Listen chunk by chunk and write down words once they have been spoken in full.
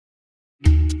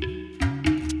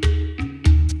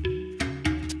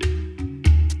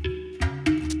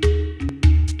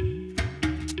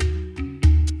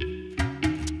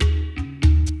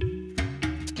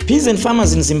Peasant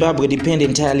farmers in Zimbabwe depend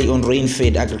entirely on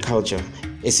rain-fed agriculture,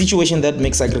 a situation that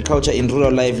makes agriculture and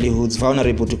rural livelihoods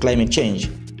vulnerable to climate change.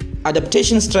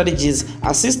 Adaptation strategies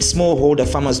assist smallholder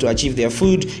farmers to achieve their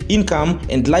food, income,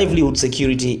 and livelihood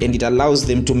security, and it allows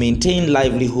them to maintain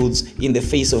livelihoods in the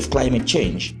face of climate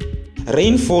change.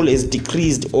 Rainfall has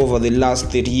decreased over the last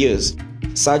 30 years.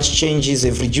 Such changes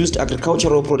have reduced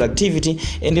agricultural productivity,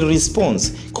 and in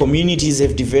response, communities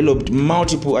have developed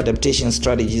multiple adaptation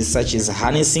strategies such as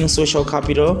harnessing social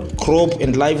capital, crop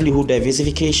and livelihood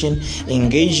diversification,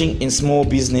 engaging in small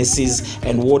businesses,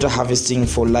 and water harvesting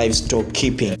for livestock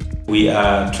keeping. We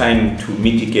are trying to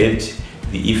mitigate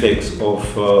the effects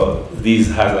of these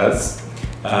hazards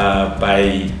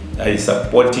by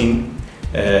supporting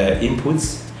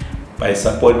inputs, by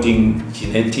supporting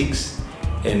genetics,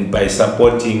 and by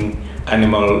supporting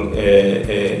animal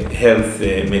health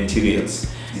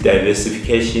materials,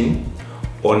 diversification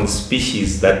on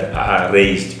species that are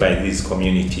raised by these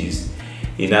communities.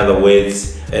 In other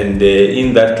words, and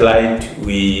in that light,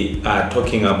 we are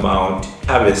talking about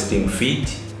harvesting feed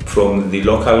from the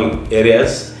local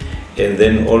areas, and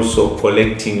then also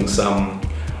collecting some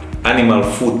animal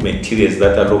food materials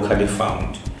that are locally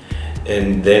found,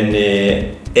 and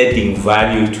then adding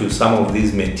value to some of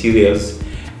these materials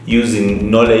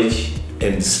using knowledge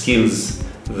and skills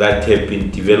that have been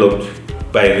developed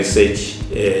by research,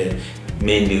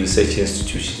 mainly research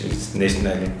institutions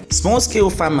nationally. Small-scale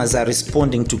farmers are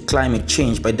responding to climate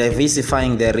change by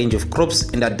diversifying their range of crops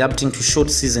and adapting to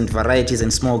short-seasoned varieties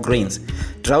and small grains.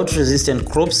 Drought-resistant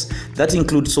crops that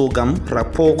include sorghum,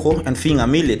 rapoko, and finger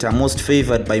millet are most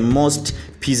favored by most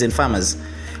peasant farmers.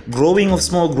 Growing of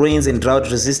small grains and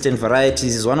drought-resistant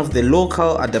varieties is one of the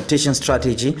local adaptation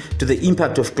strategy to the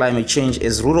impact of climate change,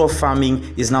 as rural farming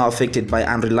is now affected by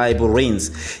unreliable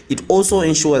rains. It also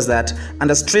ensures that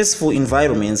under stressful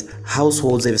environments,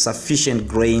 households have sufficient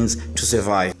grains to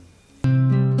survive.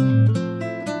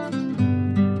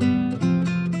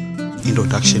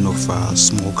 Introduction of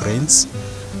small grains,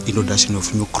 introduction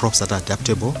of new crops that are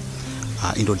adaptable,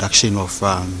 introduction of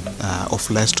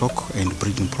livestock and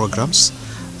breeding programs,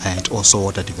 and also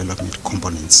water development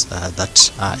components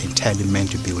that are entirely meant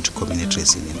to build community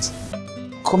resilience.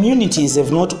 Communities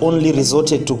have not only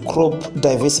resorted to crop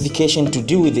diversification to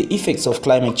deal with the effects of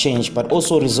climate change, but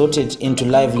also resorted into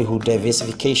livelihood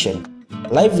diversification.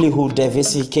 Livelihood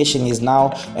diversification is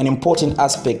now an important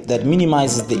aspect that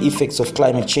minimizes the effects of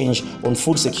climate change on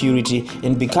food security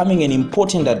and becoming an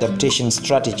important adaptation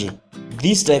strategy.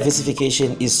 This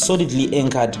diversification is solidly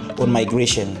anchored on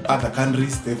migration. Other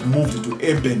countries, they've moved to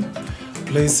urban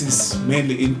places,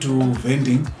 mainly into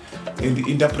vending and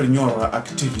entrepreneurial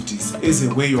activities as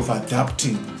a way of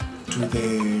adapting to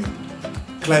the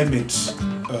climate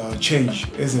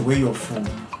change, as a way of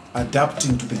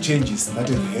adapting to the changes that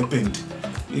have happened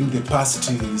in the past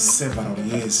several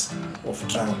years of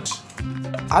drought.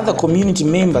 Other community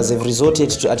members have resorted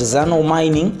to artisanal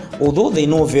mining, although they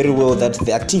know very well that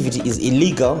the activity is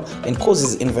illegal and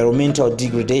causes environmental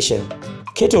degradation.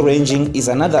 Cattle ranging is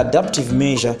another adaptive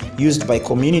measure used by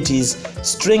communities,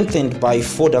 strengthened by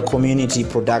fodder community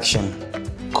production.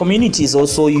 Communities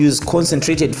also use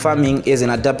concentrated farming as an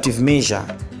adaptive measure.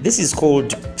 This is called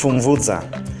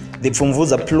pfumvudza. The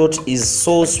pfumvudza plot is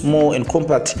so small and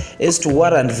compact as to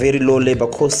warrant very low labor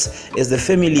costs, as the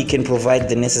family can provide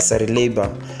the necessary labor.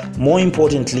 More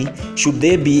importantly, should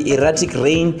there be erratic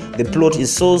rain, the plot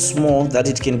is so small that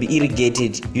it can be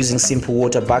irrigated using simple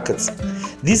water buckets.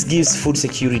 This gives food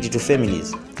security to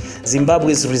families.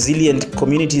 Zimbabwe's resilient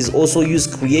communities also use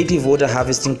creative water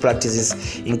harvesting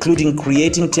practices, including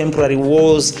creating temporary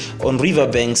walls on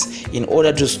riverbanks in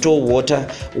order to store water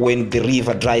when the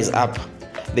river dries up.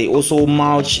 They also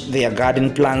mulch their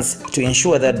garden plants to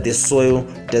ensure that the soil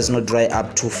does not dry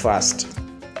up too fast.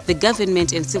 The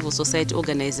government and civil society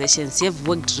organizations have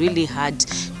worked really hard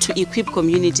to equip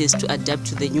communities to adapt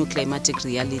to the new climatic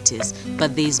realities,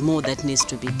 but there is more that needs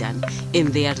to be done, and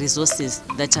there are resources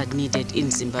that are needed in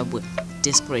Zimbabwe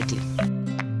desperately.